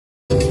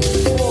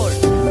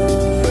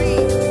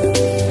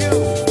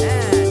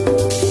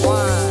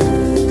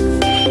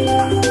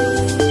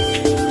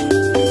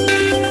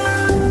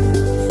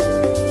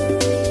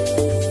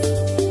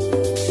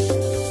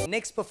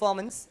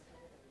performance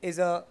is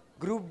a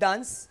group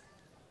dance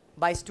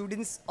by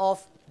students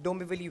of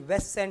Dombivli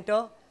West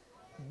Center,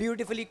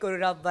 beautifully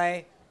choreographed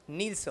by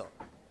Neel sir.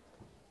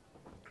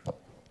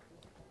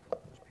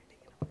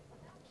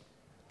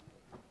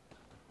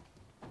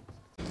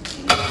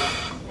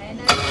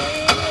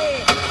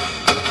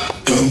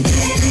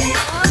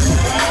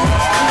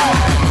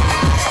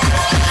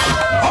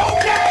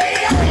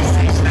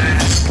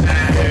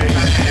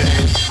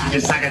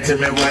 Just talk it to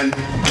me one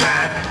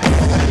time.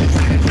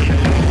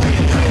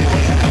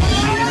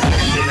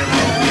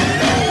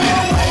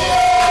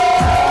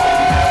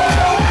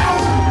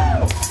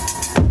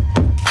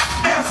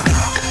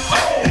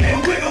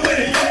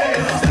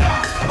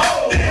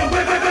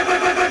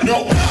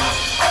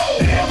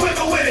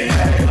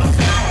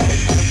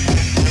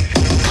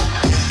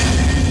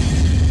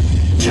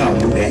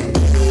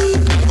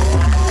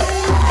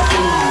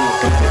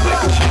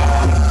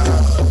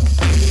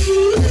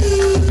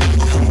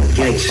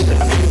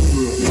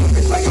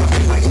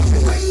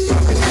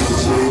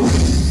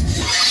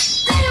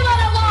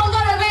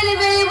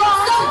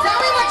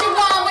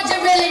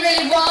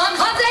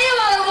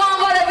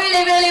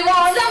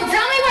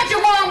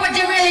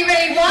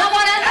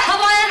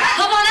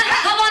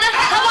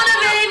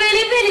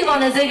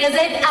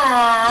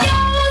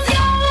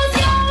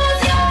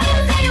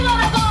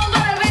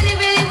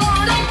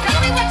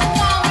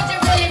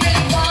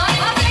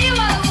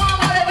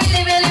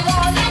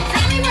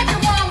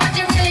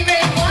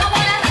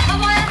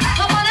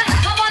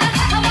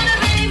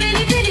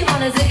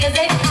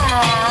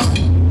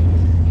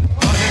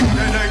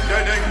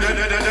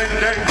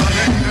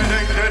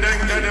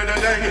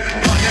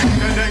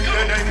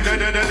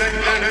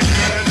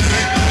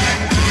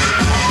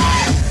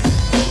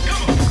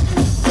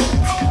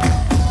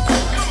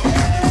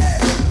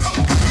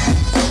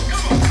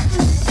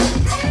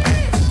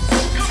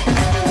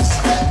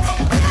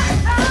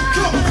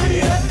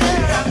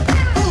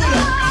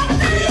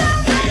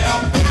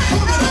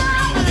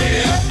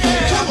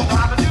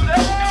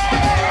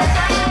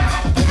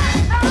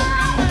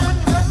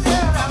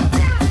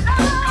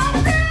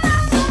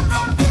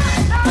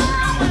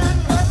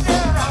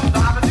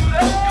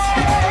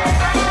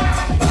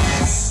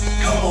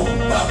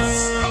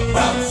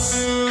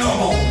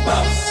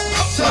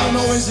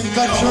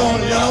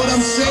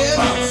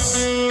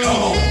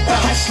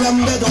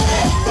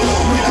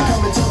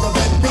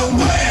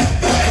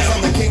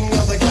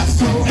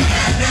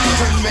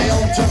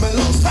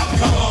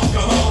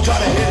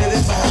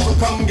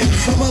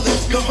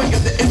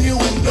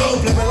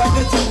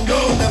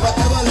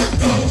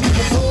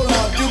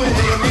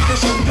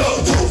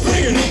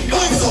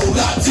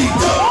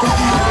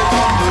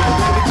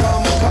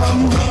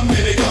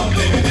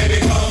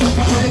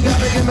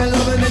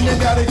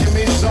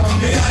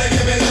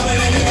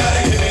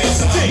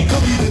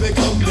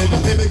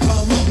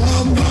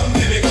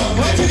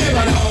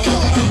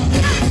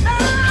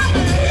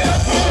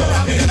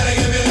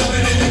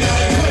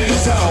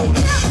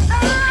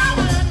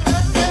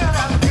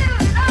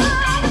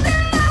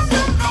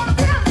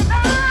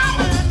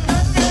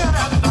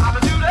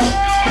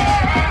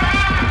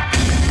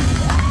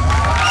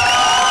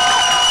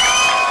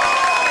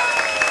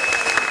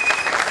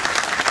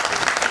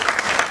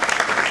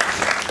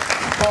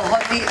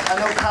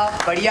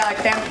 बढ़िया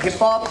attempt, hip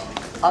hop,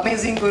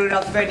 amazing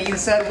choreographer Neel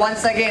sir.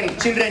 Once again,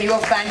 children, you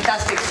are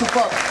fantastic,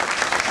 superb.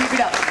 Keep it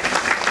up.